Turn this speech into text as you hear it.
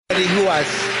Who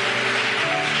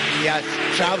has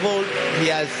traveled, he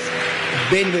has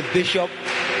been with Bishop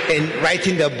in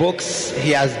writing the books,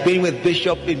 he has been with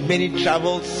Bishop in many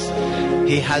travels,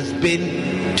 he has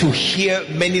been to hear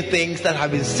many things that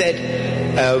have been said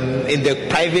in the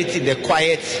private, in the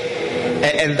quiet,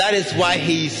 and that is why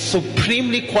he is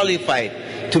supremely qualified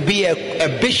to be a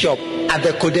bishop at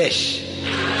the Kodesh.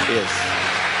 Yes,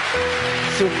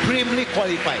 supremely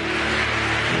qualified.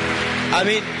 I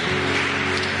mean,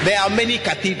 there are many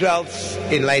cathedrals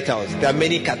in Lighthouse. There are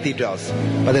many cathedrals,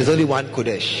 but there's only one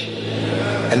Kodesh,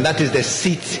 and that is the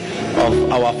seat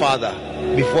of our Father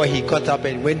before he got up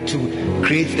and went to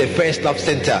create the First Love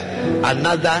Center,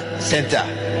 another center.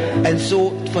 And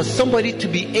so for somebody to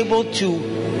be able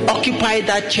to occupy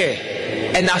that chair,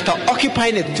 and after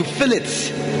occupying it, to fill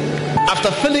it, after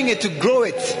filling it, to grow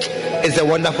it, is a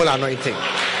wonderful anointing.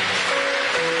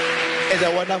 It's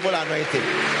a wonderful anointing.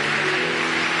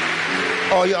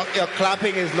 Oh, your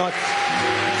clapping is not.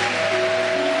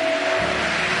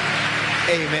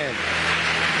 Amen.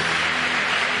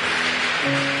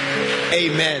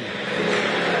 Amen.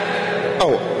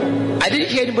 Oh, I didn't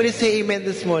hear anybody say amen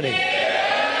this morning.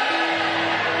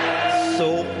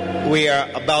 So we are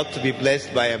about to be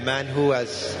blessed by a man who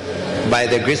has, by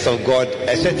the grace of God,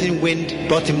 a certain wind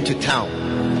brought him to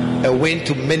town. A wind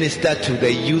to minister to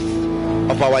the youth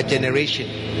of our generation,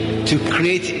 to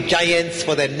create giants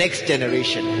for the next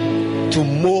generation, to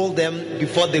mold them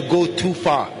before they go too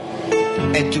far,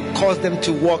 and to cause them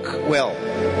to walk well.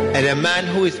 And a man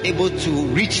who is able to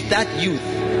reach that youth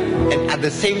and at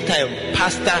the same time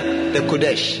pastor the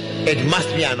Kodesh. It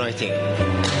must be anointing.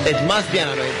 It must be an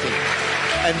anointing.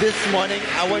 And this morning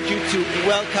I want you to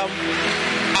welcome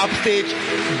upstage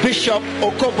Bishop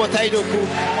Okobo Taidoku.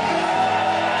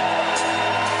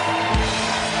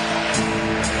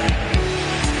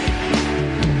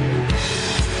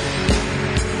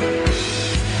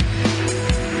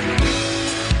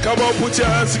 Come on, put your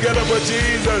hands together for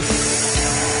Jesus.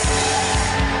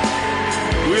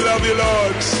 We love you,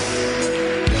 Lord.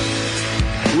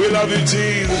 We love you,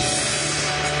 Jesus.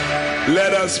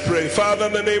 Let us pray. Father,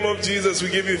 in the name of Jesus, we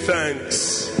give you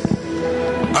thanks.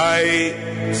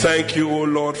 I thank you, O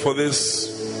Lord, for this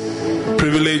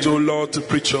privilege, O Lord, to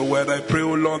preach your word. I pray,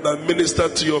 O Lord, that minister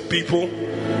to your people,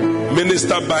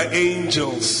 minister by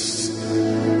angels,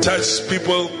 touch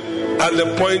people at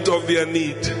the point of their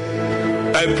need.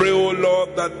 I pray, oh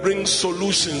Lord, that brings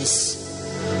solutions.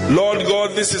 Lord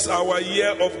God, this is our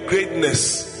year of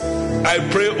greatness. I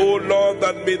pray, oh Lord,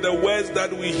 that may the words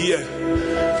that we hear,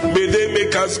 may they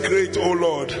make us great, oh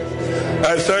Lord.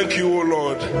 I thank you, oh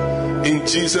Lord. In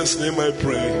Jesus' name I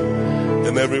pray.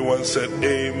 And everyone said,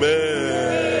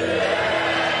 amen.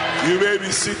 You may be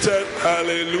seated.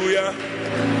 Hallelujah.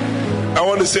 I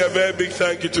want to say a very big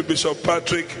thank you to Bishop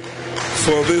Patrick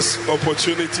for this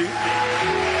opportunity.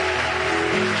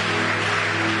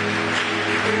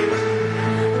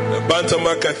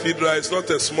 Bantama Cathedral is not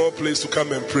a small place to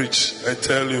come and preach, I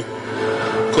tell you,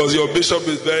 because your bishop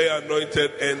is very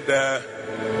anointed, and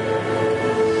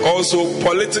also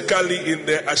politically in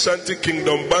the Ashanti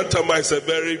Kingdom, Bantama is a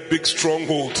very big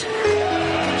stronghold.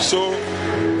 So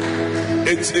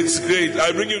it's great.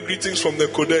 I bring you greetings from the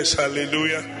Kodesh.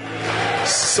 Hallelujah.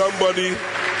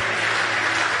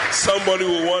 Somebody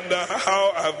will wonder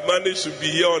how I've managed to be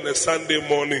here on a Sunday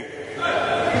morning.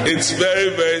 It's very,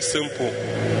 very simple.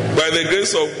 By the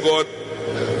grace of God,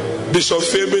 Bishop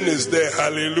Fabian is there.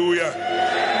 Hallelujah.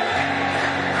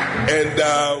 And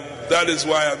that is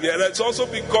why I'm here. And it's also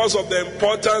because of the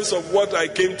importance of what I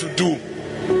came to do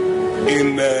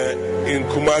in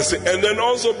Kumasi. And then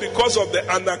also because of the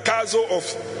anakazo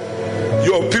of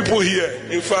your people here.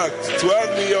 In fact, to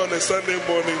have me here on a Sunday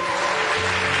morning.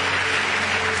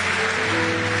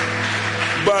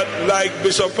 But like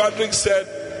Bishop Patrick said,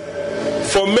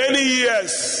 for many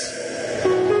years,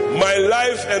 my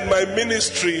life and my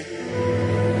ministry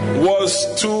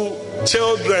was to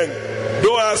children.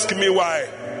 Don't ask me why.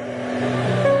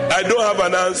 I don't have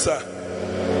an answer.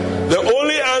 The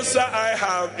only answer I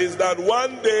have is that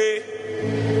one day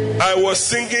I was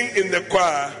singing in the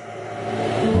choir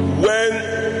when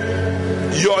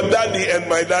your daddy and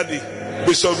my daddy,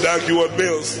 Bishop Dag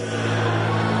Heward-Mills,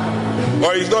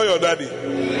 or he's not your daddy?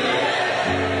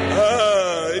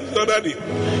 It's not daddy.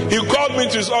 He called me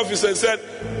to his office and said,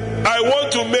 I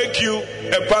want to make you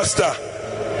a pastor.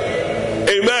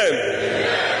 Amen.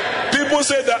 People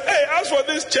say that, hey, as for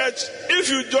this church, if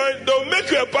you join, they'll make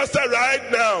you a pastor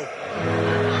right now.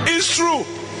 It's true.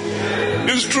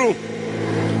 It's true.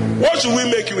 What should we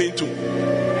make you into?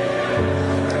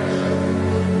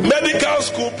 Medical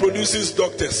school produces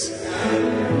doctors.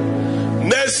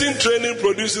 Nursing training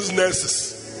produces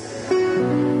nurses.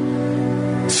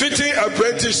 Fitting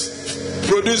apprentice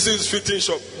produces fitting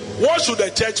shop. What should the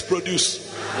church produce?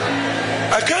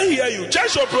 I can't hear you.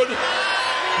 Church should produce.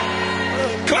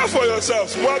 Clap for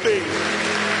yourselves. Wabe.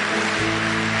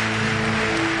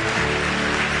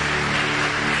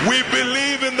 We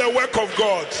believe in the work of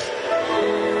God.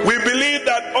 We believe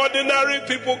that ordinary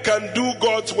people can do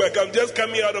God's work. I'm just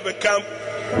coming out of a camp.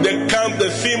 The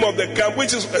theme of the camp,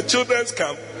 which is a children's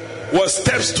camp, was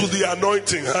steps to the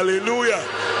anointing. Hallelujah.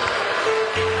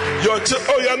 You're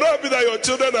not happy that your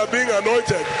children are being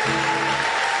anointed.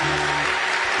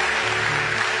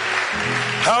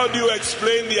 How do you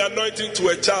explain the anointing to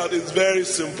a child? It's very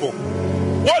simple.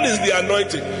 What is the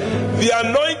anointing? The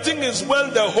anointing is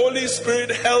when the Holy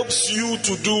Spirit helps you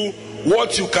to do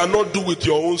what you cannot do with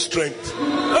your own strength.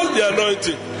 That's the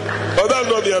anointing. Oh, that's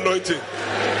not the anointing.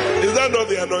 Is that not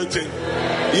the anointing?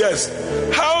 Yes.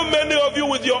 How many of you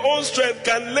with your own strength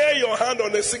can lay your hand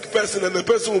on a sick person and the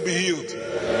person will be healed?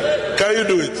 Can you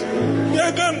do it? Yeah,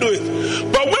 I can't do it.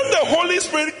 But when the Holy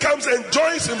Spirit comes and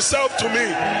joins himself to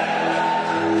me,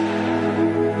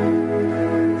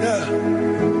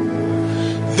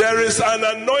 there is an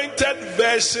anointed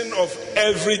version of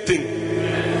everything.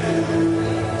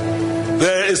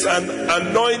 There is an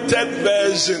anointed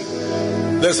version.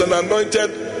 There's an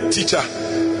anointed teacher,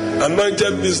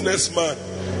 anointed businessman,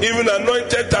 even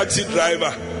anointed taxi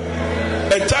driver.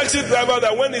 A taxi driver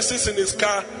that when he sits in his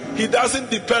car, he doesn't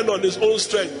depend on his own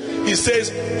strength. He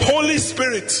says, Holy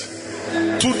Spirit,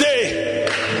 today,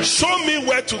 show me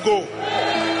where to go.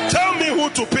 Tell me who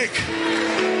to pick.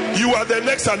 You are the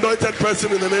next anointed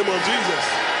person in the name of Jesus.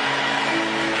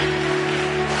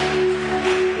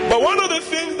 But one of the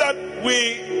things that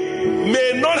we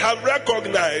may not have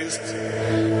recognized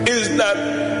is that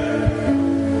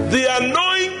the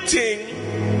anointing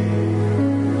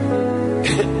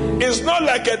is not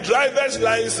like a driver's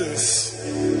license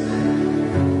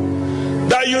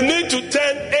that you need to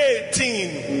turn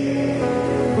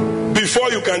 18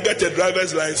 before you can get a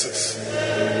driver's license.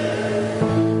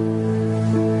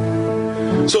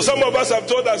 So some of us have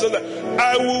told ourselves that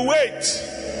I will wait.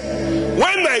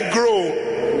 When I grow,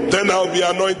 then I'll be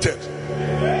anointed.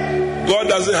 God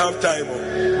doesn't have time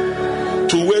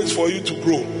to wait for you to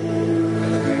grow.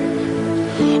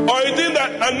 Or you think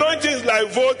that anointing is like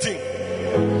voting.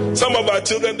 Some of our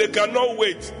children, they cannot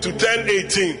wait to turn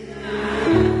 18.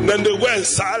 Then they go and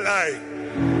salai.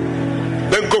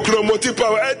 Then kokromoti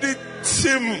power edit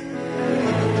him.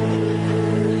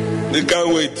 They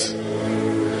can't wait.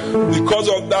 Because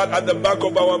of that, at the back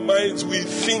of our minds, we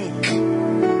think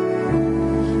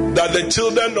that the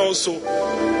children also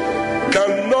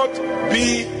cannot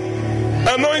be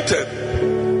anointed.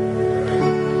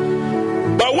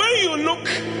 But when you look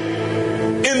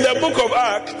in the book of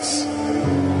Acts,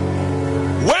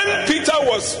 when Peter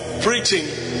was preaching,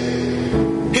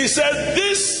 he said,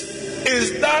 this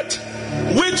is that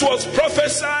which was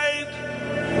prophesied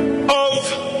of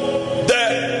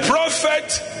the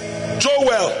prophet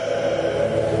Joel,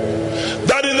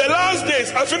 that in the last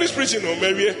days, I finished preaching on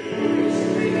maybe.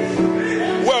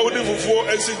 Well, we live for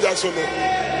and see that so no.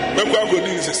 When God go do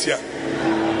this here,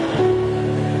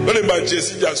 when the man just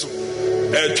see that so,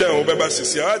 try on Baba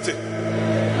Sisia.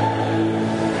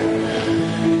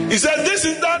 He said, "This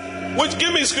is that which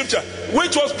give me scripture,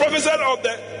 which was prophesied of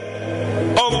the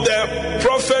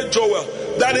prophet Joel,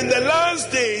 that in the last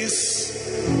days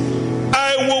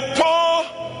I will pour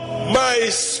my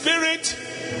spirit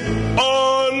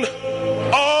on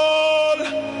all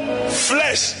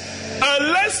flesh,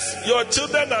 unless your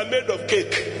children are made of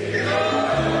cake."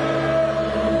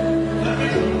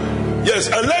 Yes,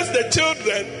 unless the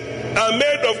children are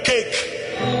made of cake,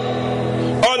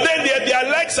 or then their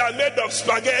legs are made of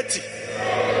spaghetti,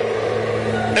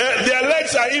 their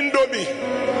legs are indomie.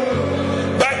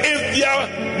 But if they are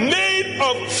made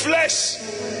of flesh,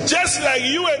 just like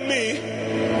you and me,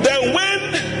 then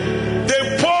when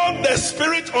they poured the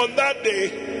Spirit on that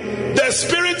day, the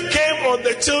Spirit came on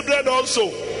the children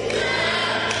also.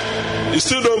 You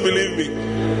still don't believe me?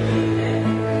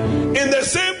 In the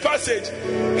same passage,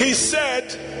 he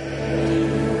said,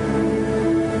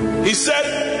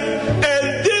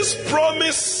 and this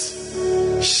promise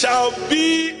shall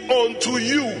be unto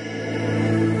you.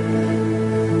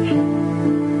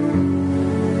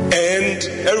 And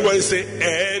everybody say,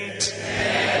 and.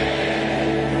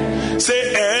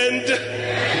 Say, and.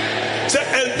 Say,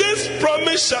 and this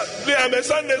promise shall be. I'm a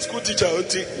Sunday school teacher,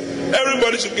 auntie.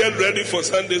 Everybody should get ready for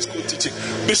Sunday school teaching.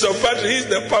 Bishop Patrick, he's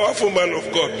the powerful man of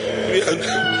God.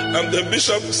 I'm the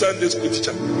Bishop Sunday school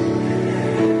teacher.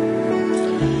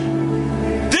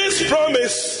 This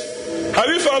promise, have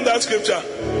you found that scripture?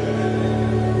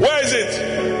 Where is it?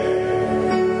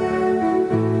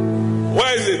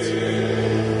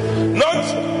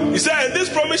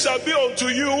 promise shall be unto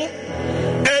you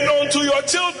and unto your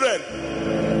children.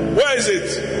 Where is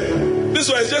it? This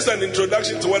one is just an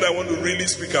introduction to what I want to really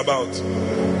speak about.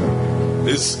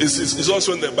 It's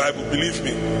also in the Bible, believe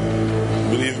me.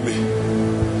 Believe me.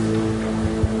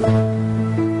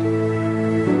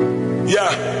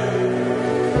 Yeah.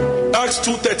 Acts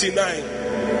 2:39.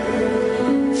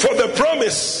 For the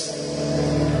promise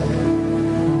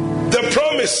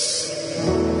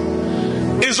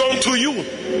is unto you.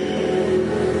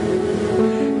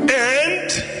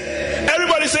 And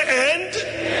everybody say and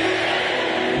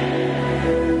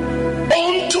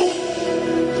unto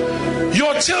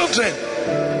your children.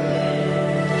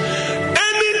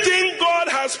 Anything God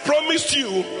has promised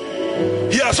you,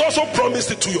 He has also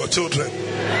promised it to your children.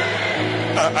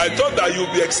 I thought that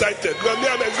you'd be excited. Well, me,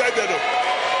 I'm excited.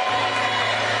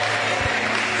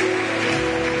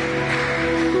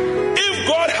 If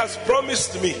God has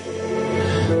promised me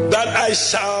that I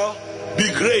shall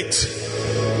be great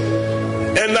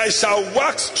and I shall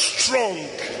wax strong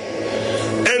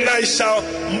and I shall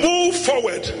move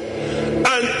forward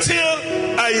until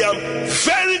I am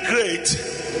very great,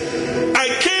 I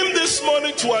came this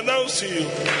morning to announce to you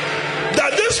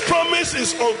that this promise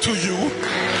is unto you.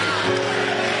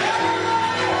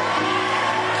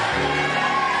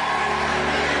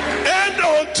 And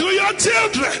unto your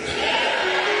children.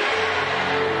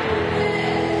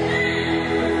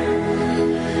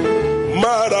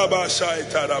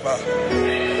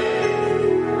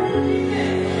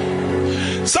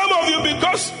 Some of you,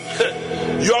 because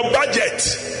your budget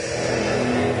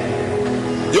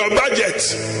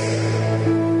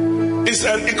is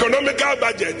an economical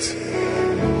budget.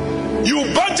 You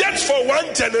budget for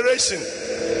one generation,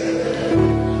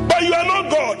 but you are not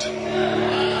God.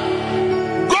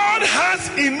 God has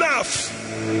enough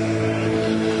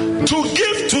to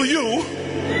give to you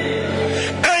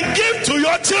and give to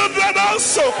your children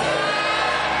also.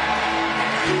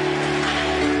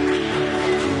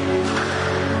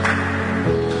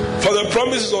 For the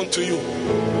promise is unto you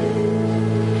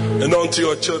and unto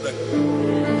your children.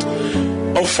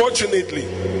 Unfortunately,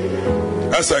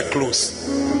 as I close,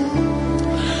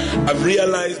 I've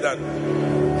realized that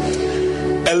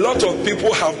a lot of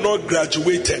people have not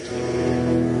graduated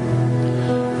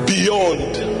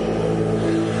beyond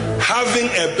having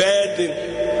a burden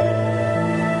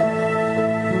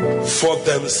for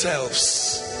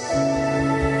themselves.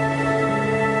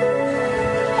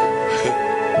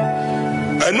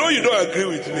 I know you don't agree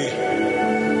with me,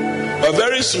 but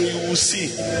very soon you will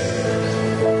see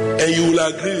and you will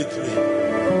agree with me.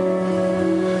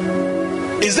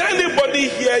 Is there anybody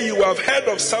here you have heard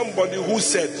of somebody who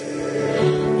said,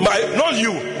 not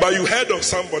you, but you heard of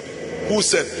somebody who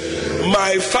said,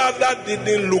 my father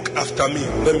didn't look after me?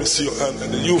 Let me see your hand.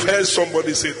 You've heard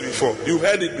somebody say it before. You've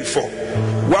heard it before.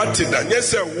 What is that? Yes,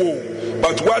 sir, whoa.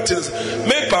 But what is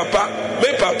me papa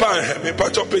and me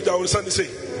pacho peja will say.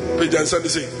 Peja and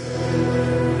say.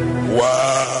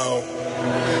 Wow.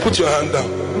 Put your hand down.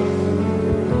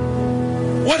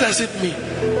 What does it mean?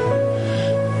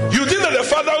 You think that the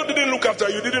father who didn't look after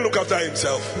you didn't look after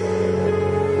himself?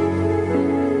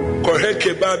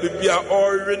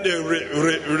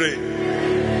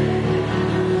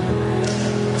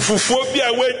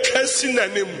 Fufobia we kesi na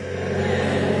nim.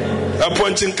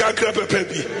 Appointing kakra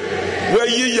pepebi. Where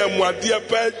ye yamwadia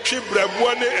pa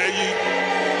chibrabuane eyi.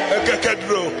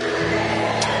 Ekakadro.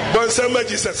 Bonsama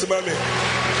Jesus mame.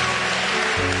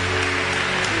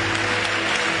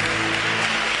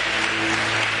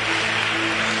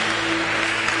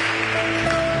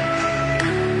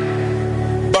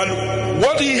 But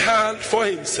what he had for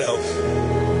himself,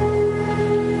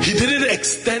 he didn't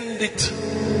extend it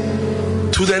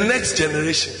to the next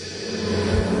generation.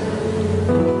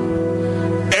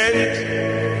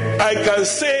 And I can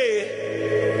say,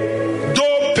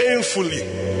 though painfully,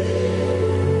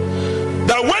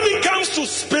 that when it comes to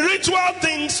spiritual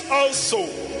things also,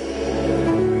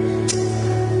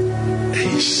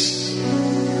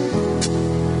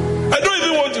 I don't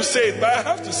even want to say it, but I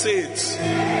have to say it.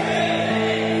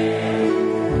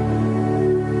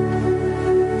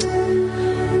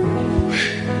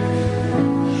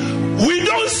 We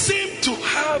don't seem to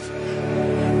have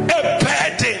a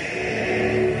burden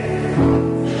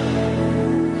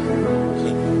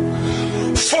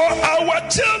for our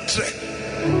children.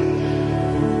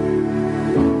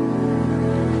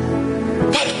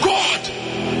 But God,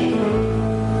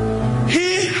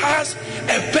 He has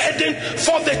a burden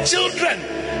for the children.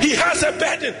 He has a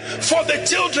burden for the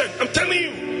children. I'm telling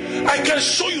you, I can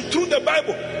show you through the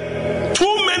Bible.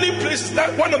 Too many places.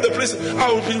 That one of the places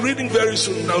I will be reading very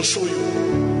soon, and I'll show you.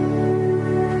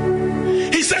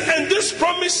 He said, and this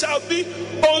promise shall be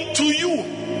unto you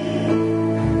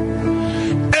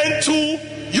to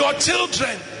your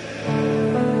children.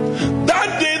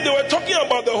 That day they were talking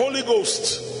about the Holy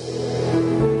Ghost.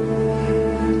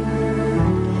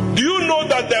 Do you know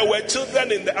that there were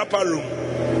children in the upper room?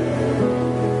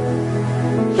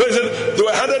 What is it? There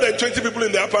were 120 people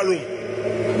in the upper room.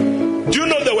 Do you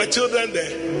know there were children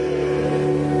there?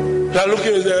 They are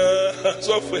looking at the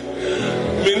software.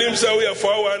 My name says we are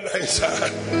 419, sir.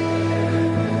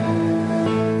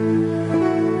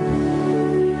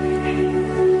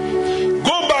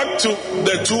 Go back to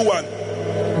the 2:1.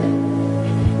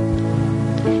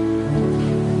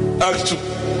 Acts 2.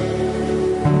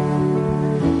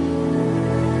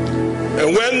 And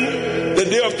when the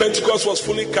day of Pentecost was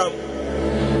fully come,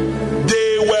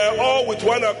 they were all with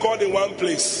one accord in one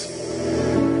place.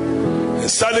 And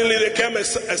suddenly there came a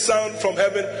sound from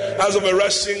heaven as of a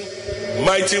rushing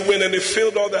mighty wind, and it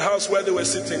filled all the house where they were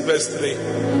sitting. Verse 3.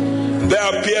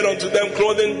 There appeared unto them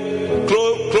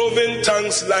cloven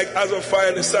tongues like as of fire,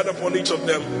 and it sat upon each of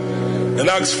them. And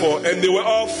Acts 4. And they were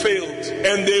all filled,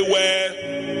 and they were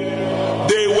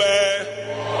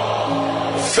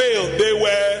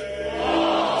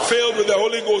filled with the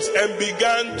Holy Ghost, and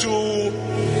began to,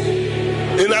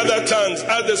 in other tongues,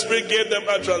 as the Spirit gave them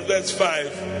utterance. Verse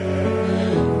 5.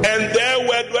 And there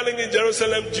were dwelling in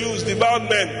Jerusalem Jews, devout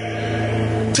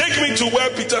men. Take me to where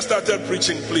Peter started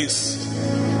preaching, please.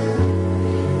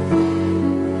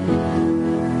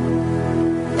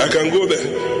 I can go there.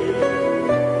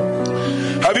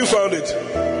 Have you found it?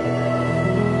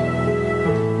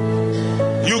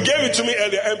 You gave it to me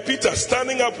earlier. And Peter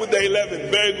standing up with the 11.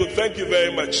 Very good. Thank you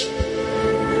very much.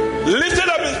 Lifted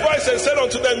up his voice and said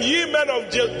unto them, Ye men of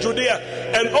Judea,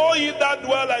 and all ye that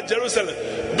dwell at Jerusalem,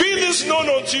 be this known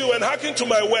unto you, and hearken to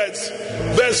my words.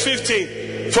 Verse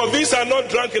 15. For these are not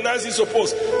drunken as ye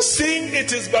suppose, seeing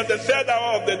it is but the third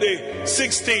hour of the day.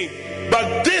 16.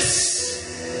 But this,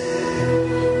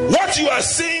 what you are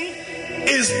seeing,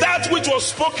 is that which was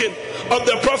spoken of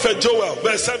the prophet Joel.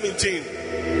 Verse 17.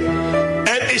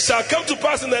 And it shall come to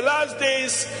pass in the last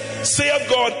days, saith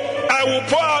God, I will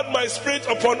pour out my spirit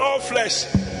upon all flesh,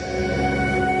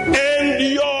 and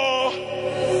your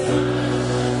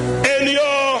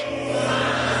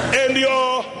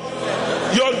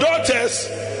daughters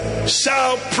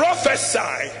shall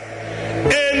prophesy,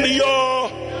 and your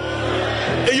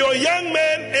young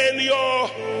men and your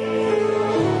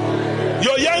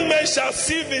young men shall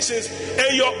see visions,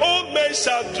 and your old men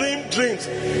shall dream dreams.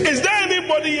 Is there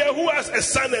anybody here who has a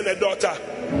son and a daughter?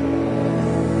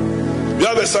 You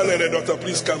have a son and a daughter,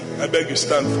 please come. I beg you,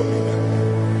 stand for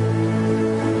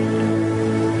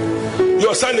me.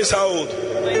 Your son is how old?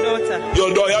 My daughter.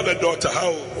 Your daughter, you have a daughter, how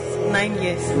old? 9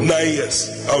 years. 9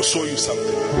 years. I'll show you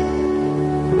something.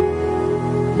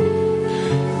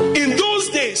 In those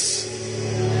days,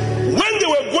 when they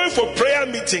were going for prayer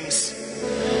meetings,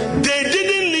 they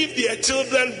didn't leave their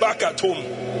children back at home.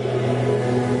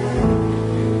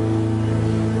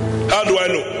 How do I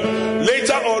know?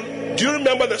 Later on, do you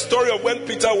remember the story of when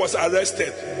Peter was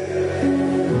arrested?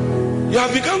 You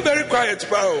have become very quiet,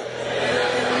 Paul.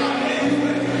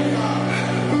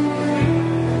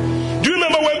 Do you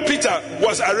remember when Peter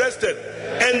was arrested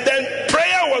and then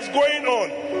prayer was going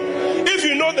on? If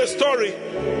you know the story,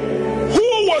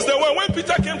 who was the one, when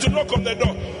Peter came to knock on the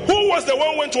door, who was the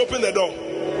one who went to open the door?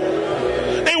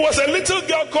 It was a little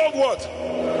girl called what?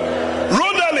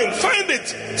 Rhodaline. Find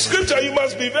it. Scripture, you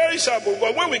must be very sharp.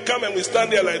 But when we come and we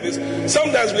stand there like this,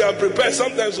 sometimes we are prepared.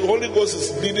 Sometimes the Holy Ghost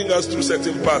is leading us through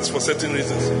certain paths for certain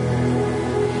reasons.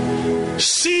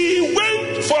 She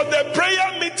went for the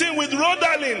prayer meeting with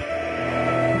Rhodaline.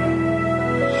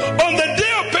 On the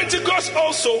day of Pentecost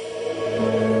also,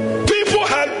 people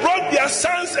had brought their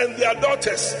sons and their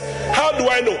daughters. How do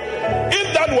I know?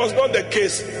 If that was not the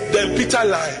case, then Peter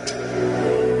lied.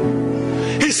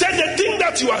 He said the thing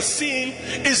that you are seeing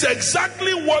is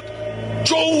exactly what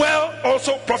Joel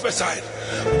also prophesied.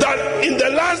 That in the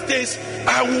last days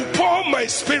I will pour my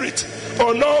spirit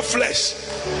on all flesh,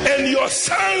 and your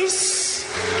sons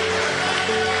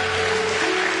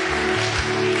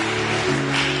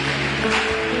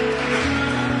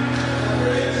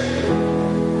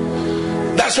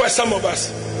That's why some of us,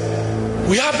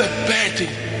 we have a burden.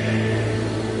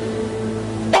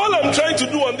 All I'm trying to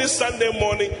do on this Sunday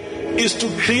morning is to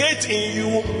create in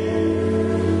you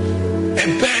a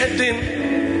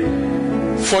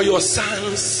burden for your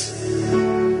sons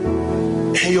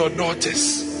and your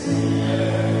daughters.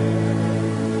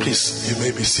 Please, you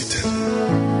may be seated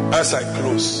as I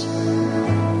close.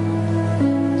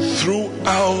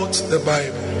 Throughout the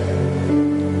Bible,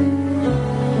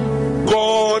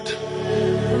 God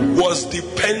was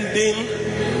depending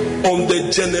on the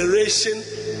generation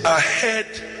ahead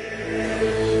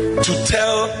to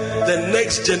tell the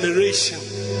next generation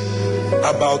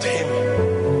about him.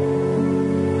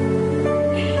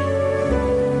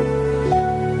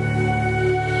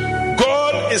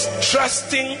 God is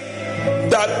trusting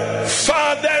that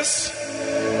fathers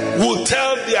will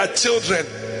tell their children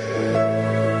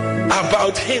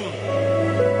about him.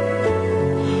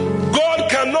 God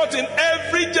cannot in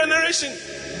every generation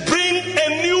bring a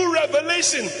new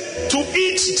revelation to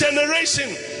each generation.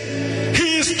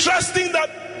 He is trusting that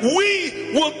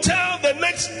we will tell the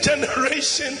next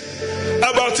generation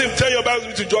about him. Turn your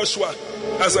Bible to Joshua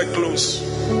as I close.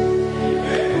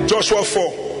 Joshua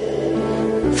 4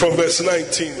 from verse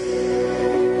 19.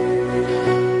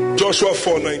 Joshua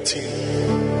 4:19.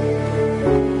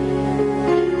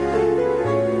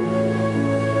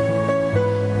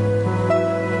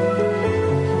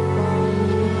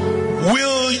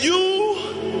 Will you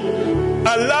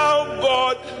allow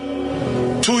God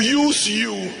to use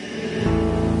you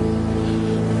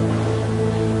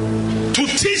to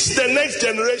teach the next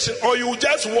generation, or you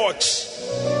just watch?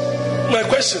 My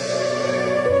question.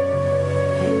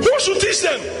 Who should teach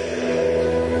them?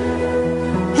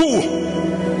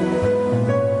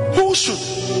 Who should?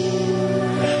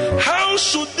 How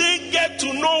should they get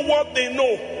to know what they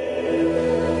know?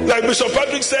 Like Bishop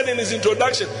Patrick said in his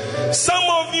introduction, some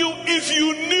of you, if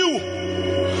you knew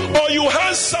or you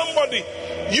had somebody,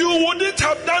 you wouldn't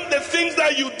have done the things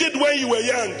that you did when you were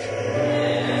young.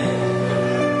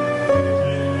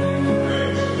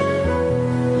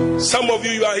 Some of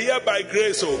you are here by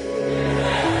grace.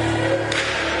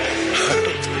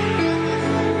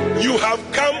 You have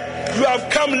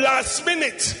come last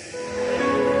minute.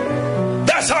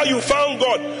 That's how you found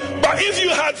God. But if you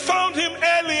had found him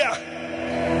earlier,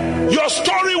 your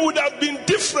story would have been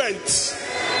different.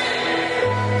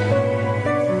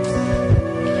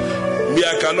 Me,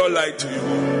 I cannot lie to you.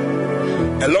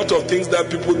 A lot of things that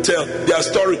people tell, their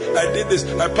story, I did this,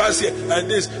 I passed here, I did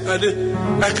this, I did.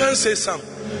 I can't say some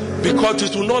because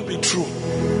it will not be true.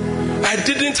 I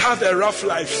didn't have a rough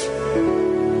life.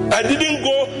 I didn't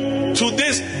go to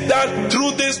this, that,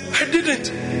 through this. I didn't.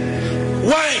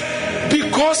 Why?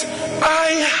 Because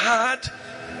I had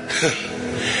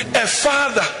a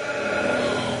father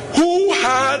who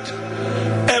had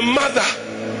a mother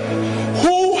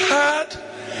who had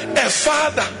a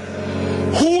father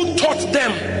who taught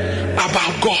them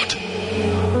about God.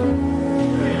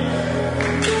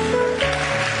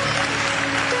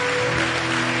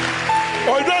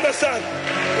 Oh, you don't understand?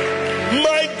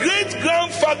 My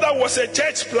great-grandfather was a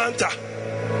church planter.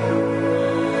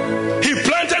 He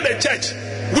planted a church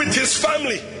with his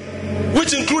family,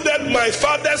 which included my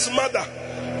father's mother.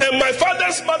 And my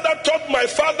father's mother taught my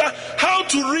father how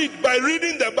to read by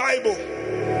reading the Bible.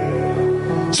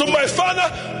 So my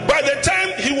father, by the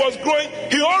time he was growing,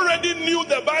 he already knew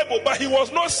the Bible, but he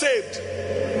was not saved.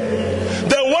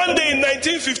 Then one day in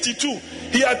 1952,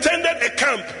 he attended a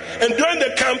camp. And during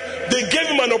the camp, they gave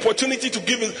him an opportunity to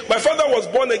give his... My father was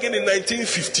born again in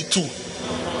 1952.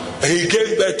 And he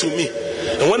gave birth to me.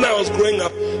 And when I was growing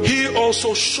up, he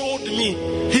also showed me.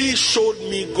 He showed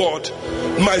me God.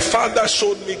 My father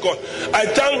showed me God. I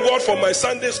thank God for my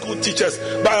Sunday school teachers,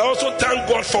 but I also thank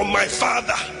God for my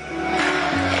father.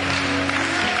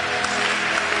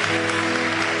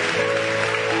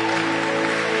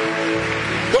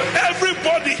 But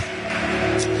everybody...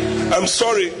 I'm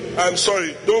sorry.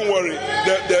 Don't worry.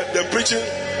 The preaching,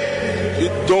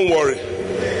 don't worry.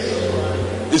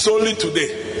 It's only today.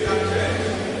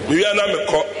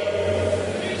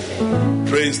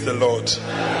 Praise the Lord.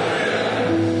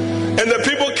 And the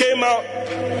people came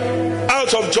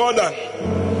out of Jordan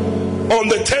on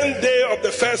the 10th day of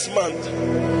the first month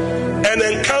and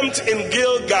encamped in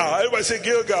Gilgal. Everybody say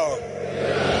Gilgal.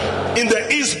 In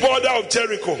the east border of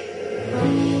Jericho.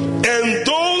 And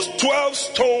those 12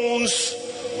 stones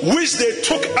which they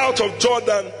took out of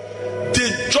Jordan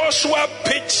did Joshua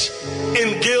pitch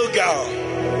in Gilgal.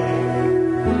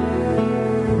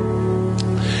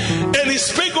 And he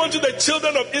spake unto the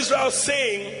children of Israel,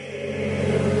 saying,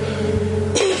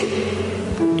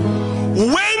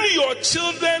 when your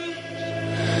children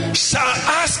shall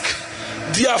ask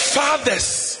their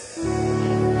fathers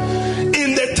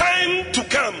in the time to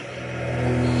come,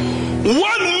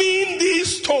 what mean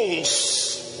these stones?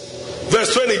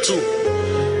 Verse 22.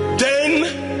 Then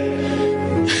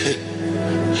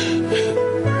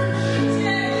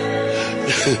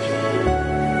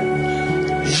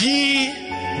ye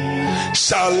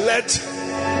shall let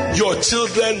your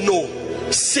children know,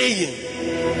 saying,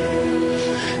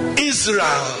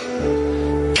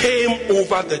 Israel came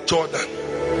over the Jordan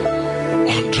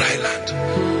on dry land.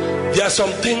 There are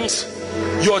some things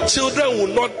your children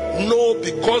will not know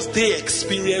because they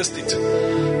experienced it.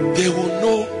 They will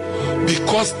know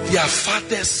because their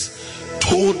fathers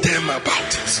told them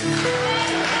about it.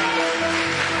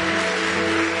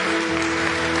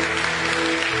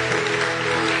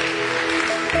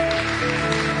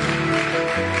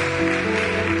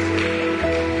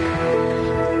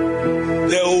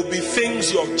 There will be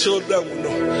things your children will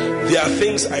know. There are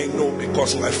things I know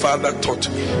because my father taught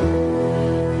me.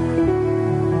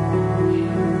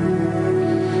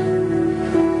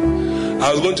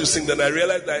 I was going to sing, then I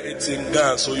realized that it's in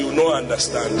Ghana, so you know,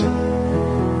 understand.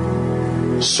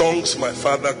 Songs my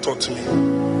father taught me.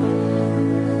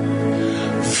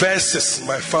 Verses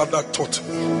my father taught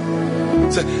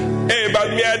me. Say, hey,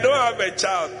 but me, I don't have a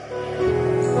child.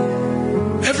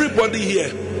 Everybody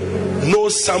here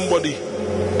knows somebody.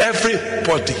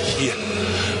 Everybody here.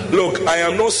 Look, I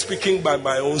am not speaking by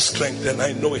my own strength, and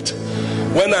I know it.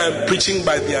 When I am preaching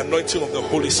by the anointing of the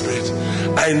Holy Spirit,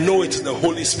 I know it's the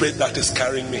Holy Spirit that is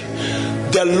carrying me.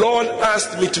 The Lord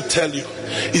asked me to tell you.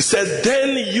 He said,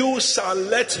 then you shall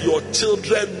let your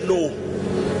children know,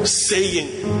 saying,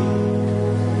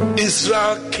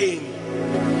 Israel came.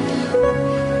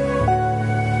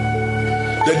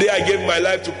 The day I gave my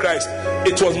life to Christ,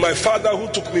 it was my father who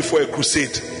took me for a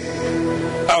crusade.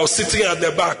 I was sitting at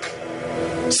the back.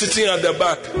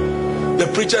 The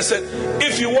preacher said,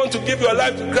 if you want to give your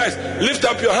life to Christ, lift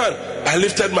up your hand. I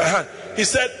lifted my hand. He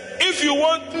said, if you've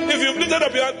lifted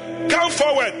up your hand, come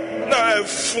forward. Now I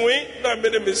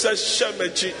made him say,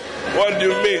 Shemechi. What do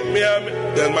you mean?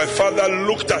 Then my father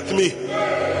looked at me.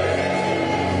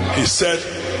 He said,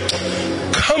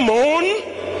 come on,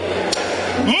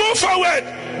 move forward.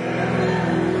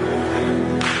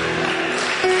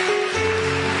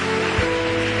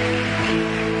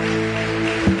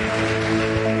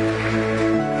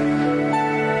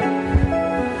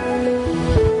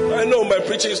 I know my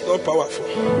preaching is not powerful.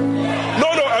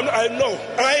 I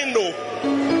know.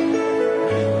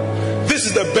 This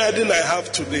is the burden I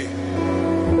have today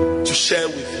to share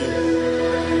with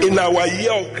you. In our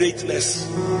year of greatness,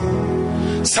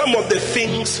 some of the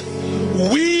things,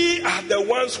 we are the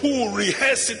ones who will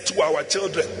rehearse it to our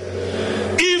children.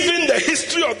 Even the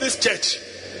history of this church,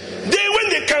 when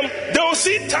they come, they will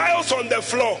see tiles on the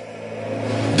floor.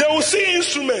 They will see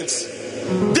instruments.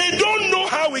 They don't know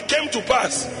how it came to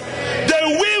pass.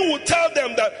 Then we will tell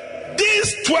them that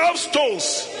these 12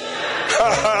 stones,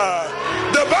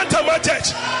 the Bantama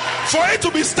church, for it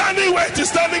to be standing where it is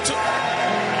standing to.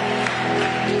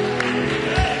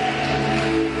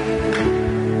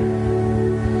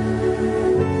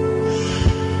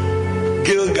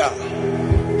 Gilgal.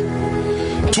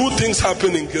 Two things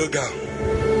happen in Gilgal.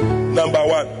 Number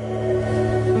one,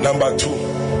 number two,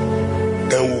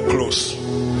 and we'll close.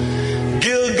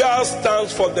 Gilgal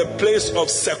stands for the place of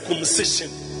circumcision.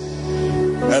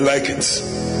 I like it.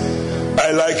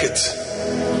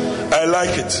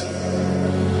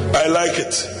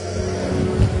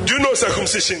 Do you know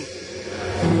circumcision?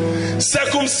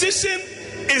 Circumcision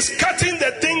is cutting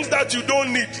the things that you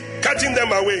don't need, cutting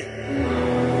them away.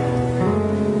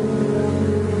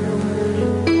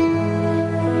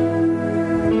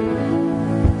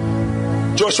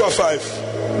 Joshua 5,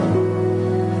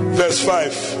 verse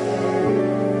 5.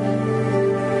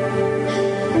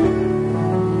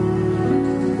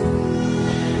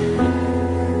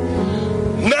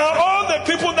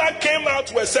 People that came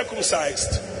out were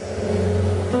circumcised,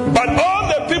 but all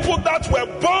the people that were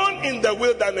born in the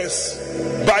wilderness,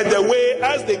 by the way,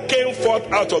 as they came forth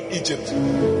out of Egypt,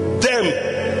 them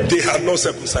they had not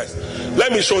circumcised.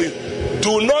 Let me show you.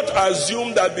 Do not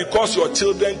assume that because your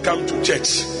children come to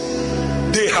church,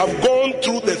 they have gone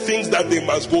through the things that they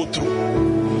must go through.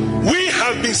 We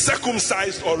have been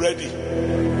circumcised already.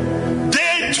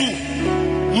 They too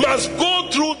must go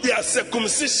through their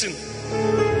circumcision.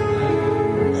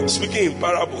 I'm speaking in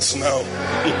parables now.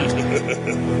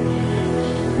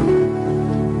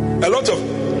 A lot of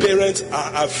parents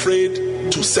are afraid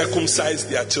to circumcise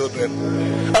their children.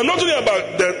 I'm not talking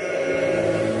about the.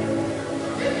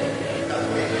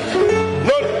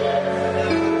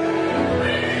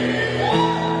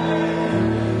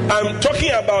 I'm talking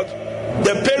about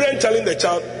the parent telling the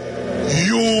child,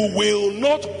 you will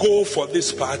not go for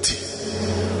this party.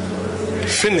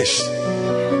 Finish.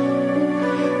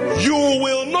 You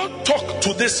will not talk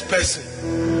to this person.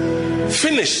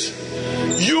 Finish.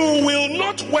 You will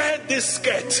not wear this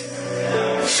skirt.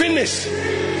 Finish.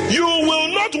 You will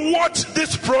not watch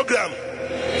this program.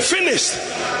 Finish.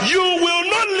 You will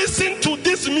not listen to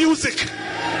this music.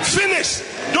 Finish.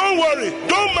 Don't worry.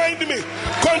 Don't mind me.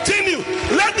 Continue.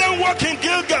 Let them walk in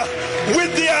Gilgal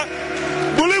with their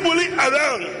bully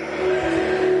around.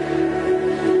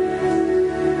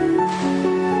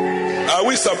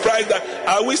 we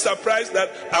surprised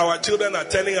that our children are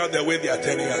turning out the way they are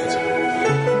turning out?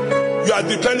 You are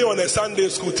depending on a Sunday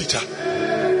school teacher.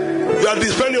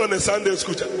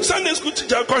 Sunday school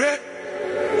teacher, correct?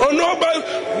 Oh no, but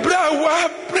brawa,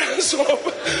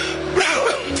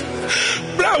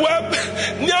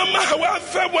 nyama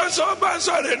fe so ba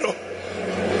sorry no.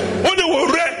 What do we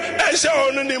read?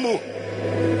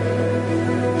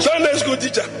 Sunday school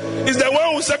teacher is the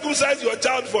one who circumcised your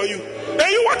child for you. And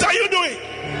you, what are you doing?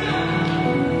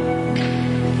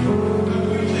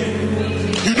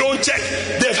 You don't check.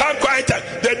 They've had quiet time.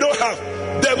 They don't have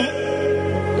them.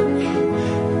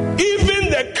 Even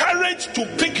the courage to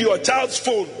pick your child's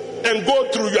phone and go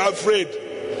through, you are afraid.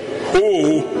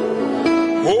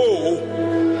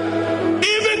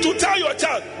 Even to tell your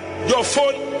child, your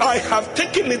phone, I have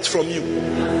taken it from you.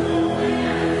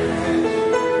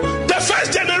 The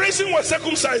first generation was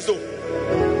circumcised though.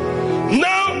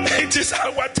 Now it is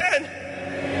our turn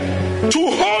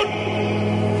to hold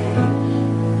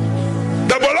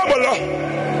the bolo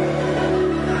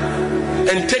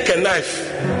and take a knife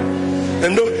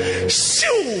and do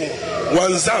shoo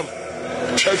one zam,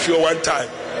 trap you one time.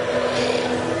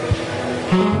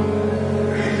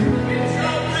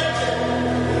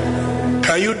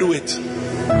 Can you do it?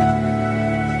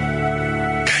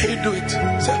 Can you do it?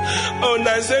 Oh,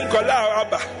 Nansen Kola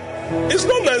Abba. It's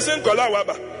not Nansen Kola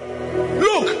Abba.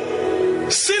 Look,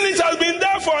 sin it has been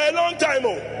there for a long time.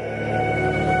 Oh.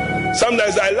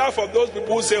 Sometimes I laugh at those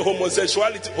people who say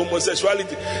homosexuality.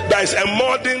 That is a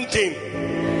modern thing.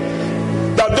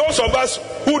 That those of us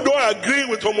who don't agree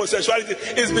with homosexuality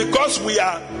is because we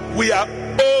are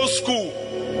old school.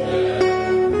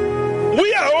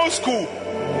 We are old school.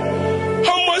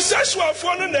 Homosexual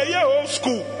for the year old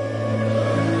school.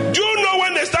 Do you know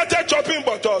when they started chopping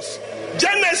bottles?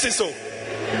 Genesis.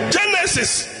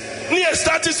 Near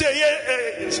started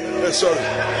saying,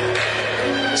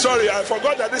 sorry, I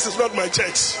forgot that this is not my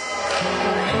church.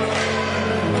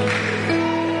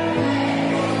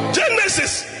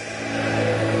 Genesis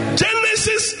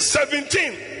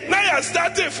 17. Now you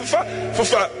started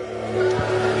Fufa.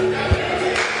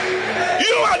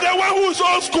 You are the one who is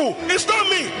old school. It's not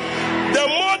me. The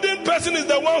modern person is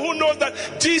the one who knows that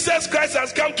Jesus Christ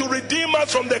has come to redeem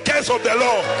us from the curse of the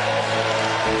law.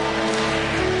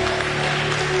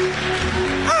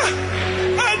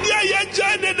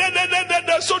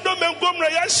 Sodom and Gomorrah,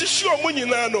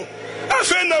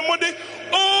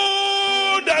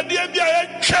 oh, that dear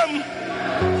chum.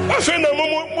 I find a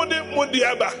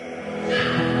Modiaba.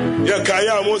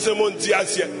 Yakaya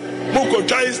Mosemontiasia. Moko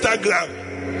try Instagram.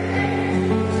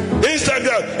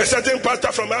 A certain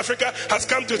pastor from Africa has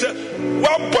come to say,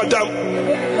 what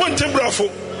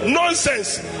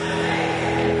nonsense.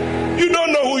 You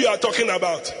don't know who you are talking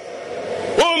about.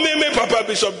 Oh, me, Papa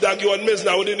Bishop Dagi on Miss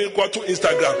now didn't go to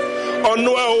Instagram. Oh,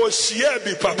 no, oh,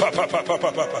 Shiebi, Papa.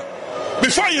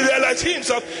 Before you realize he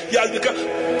himself, he has become.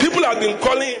 People have been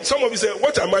calling. Some of you say,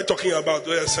 what am I talking about?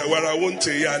 Yes, well, I won't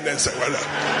say, yeah, and then say, well,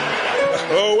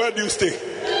 oh, where do you stay?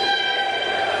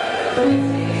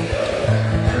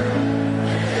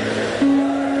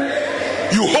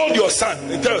 You hold your son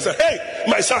and tell yourself, hey,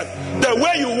 my son, the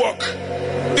way you walk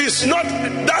is not,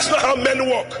 that's not how men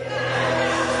walk.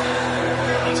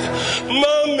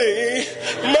 Mommy,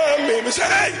 we say,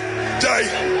 hey, Jai.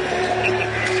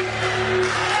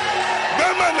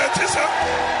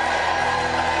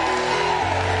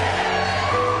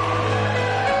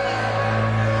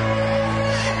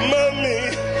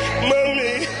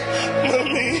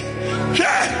 Mommy,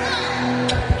 yeah.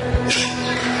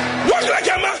 Walk like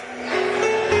a man.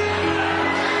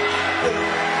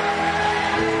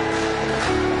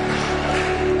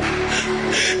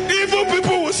 Evil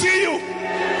people will see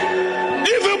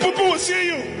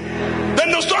you. Then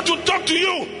they'll start to talk to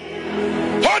you.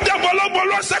 Hold the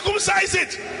bolo, circumcise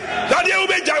it. That they will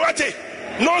be jawate.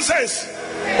 Nonsense.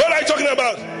 What are you talking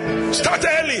about? Start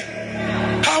early.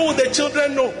 How will the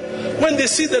children know? When they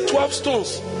see the 12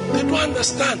 stones, they don't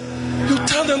understand. You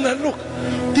tell them that, look,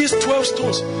 these 12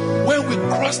 stones, when we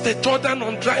crossed the Jordan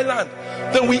on dry land,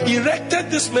 then we erected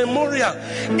this memorial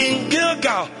in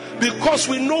Gilgal because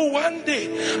we know one day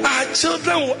our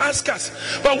children will ask us.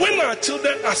 But when our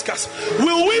children ask us,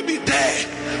 will we be there?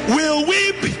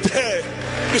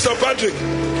 Mr. Patrick,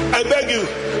 I beg you,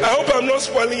 I hope I'm not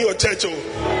spoiling your church.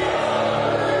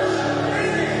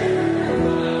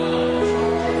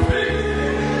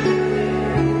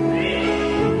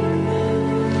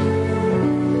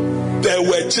 There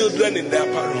were children in the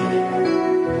upper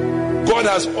room. God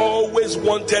has always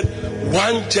wanted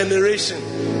one generation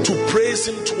to praise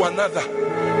him to another.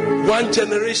 One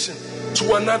generation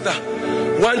to another.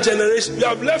 One generation. You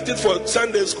have left it for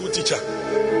Sunday school teacher.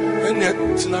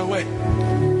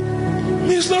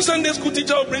 It's not Sunday school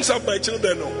teacher who brings up my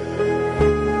children. No.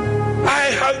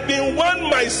 I have been one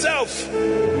myself.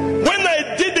 When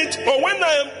I did it or when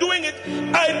I am doing it,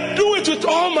 I do it with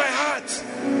all my heart.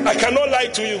 I cannot lie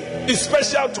to you. It's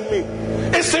special to me.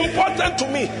 It's important to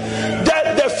me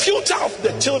that the future of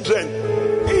the children.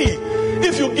 Hey,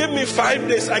 if you give me 5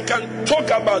 days, I can talk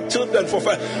about children for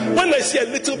 5. When I see a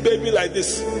little baby like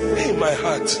this, hey, my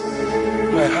heart,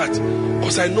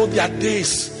 because I know there are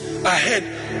days ahead.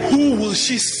 Who will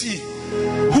she see?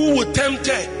 Who will tempt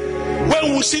her?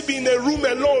 When will she be in a room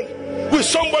alone with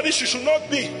somebody she should not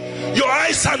be? Your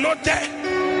eyes are not there.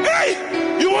 Hey,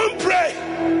 you won't pray.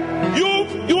 You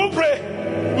won't pray.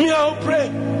 Me, I'll pray.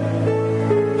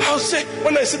 I'll say,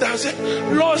 when I sit down, I'll say,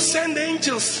 Lord, send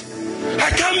angels.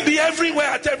 I can't be everywhere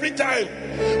at every time.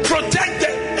 Protect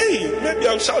them. Hey, maybe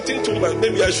I'm shouting too much.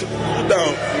 Maybe I should go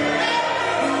down.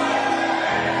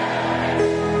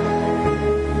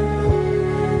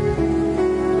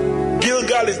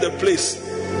 Gilgal is the place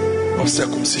of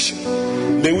circumcision.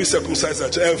 May we circumcise our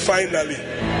children.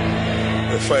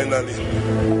 And finally,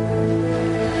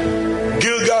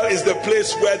 Gilgal is the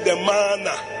place where the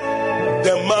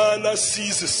manna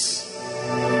ceases.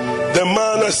 The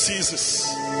manna ceases.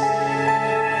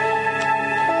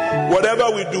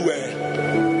 Whatever we do,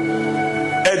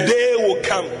 a day will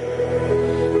come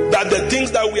that the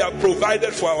things that we have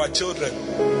provided for our children,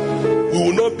 we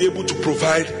will not be able to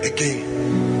provide again.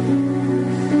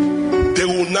 They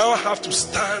will now have to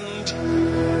stand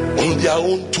on their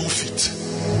own 2 feet.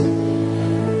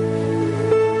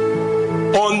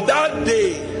 On that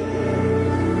day,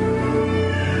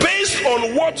 based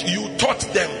on what you taught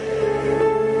them,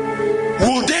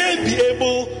 will they be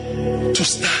able to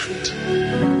stand?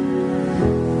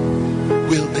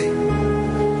 Will they?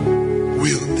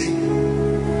 Will they?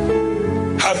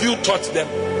 Have you taught them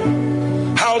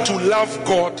how to love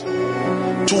God,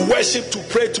 to worship, to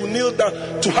pray, to kneel down,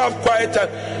 to have quiet time?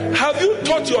 Have you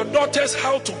taught your daughters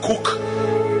how to cook?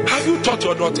 Have you taught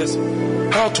your daughters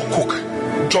how to cook?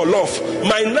 Jollof.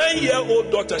 My 9-year-old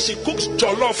daughter, she cooks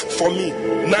jollof for me.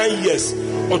 9 years.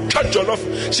 Or touch jollof.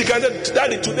 She can say,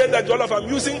 Daddy, today that jollof I'm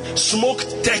using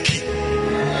smoked turkey.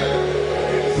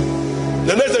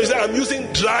 The next day she said, I'm using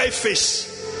dry fish.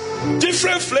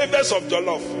 Different flavors of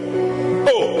jollof.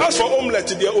 Oh, as for omelette,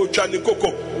 the old chani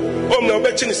coco.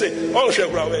 Omelette, say, oh,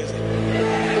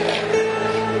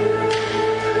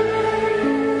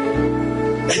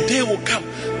 a day will come,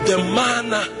 the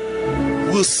manna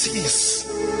will cease.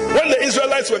 When the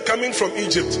Israelites were coming from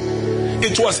Egypt,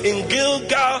 it was in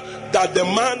Gilgal that the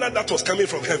manna that was coming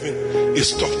from heaven is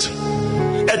stopped.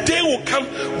 A day will come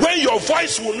when your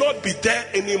voice will not be there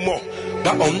anymore.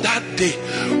 But on that day,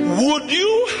 would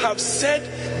you have said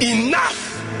enough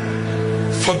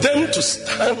for them to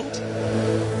stand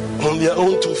on their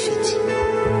own 2 feet?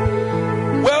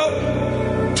 Well,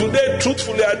 today,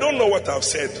 truthfully, I don't know what I've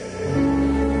said.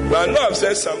 But I know I've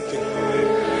said something.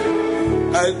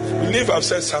 I believe I've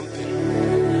said something.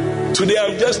 Today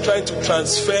I'm just trying to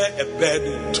transfer a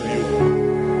burden to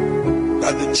you.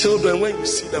 That the children, when you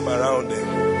see them around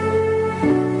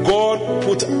them, God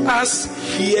put us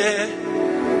here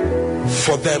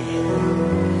for them.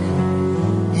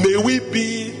 May we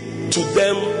be to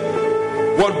them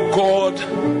what God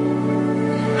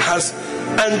has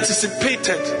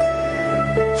anticipated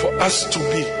for us to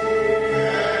be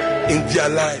in their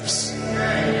lives.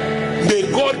 May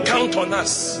God count on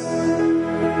us.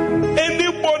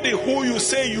 Anybody who you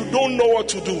say you don't know what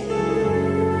to do,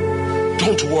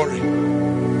 don't worry.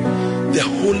 The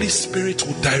Holy Spirit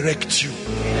will direct you.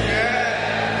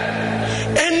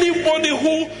 Anybody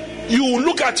who you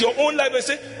look at your own life and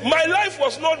say, my life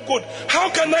was not good, how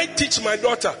can I teach my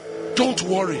daughter? Don't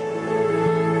worry.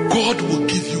 God will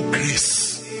give you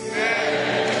grace.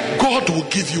 God will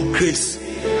give you grace.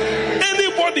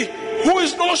 Anybody who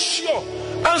is not sure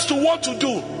as to what to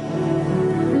do,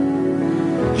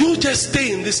 you just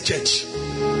stay in this church.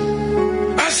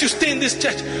 As you stay in this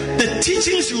church, the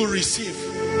teachings you receive,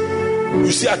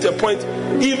 you see at a point,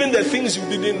 even the things you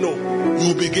didn't know, you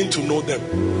will begin to know them.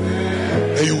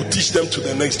 And you will teach them to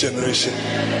the next generation.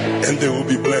 And they will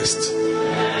be blessed.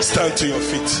 Stand to your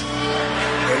feet.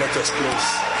 And let us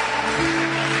close.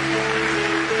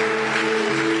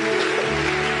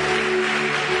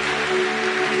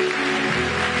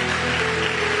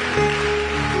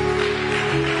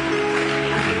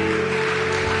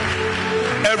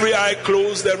 Every eye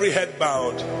closed, every head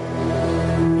bowed.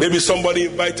 Maybe somebody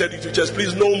invited you to church.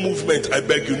 Please, no movement. I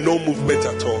beg you, no movement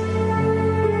at all.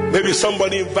 Maybe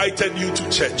somebody invited you to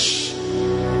church.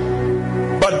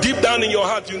 But deep down in your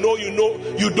heart, you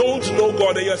don't know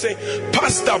God. And you're saying,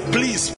 Pastor, please.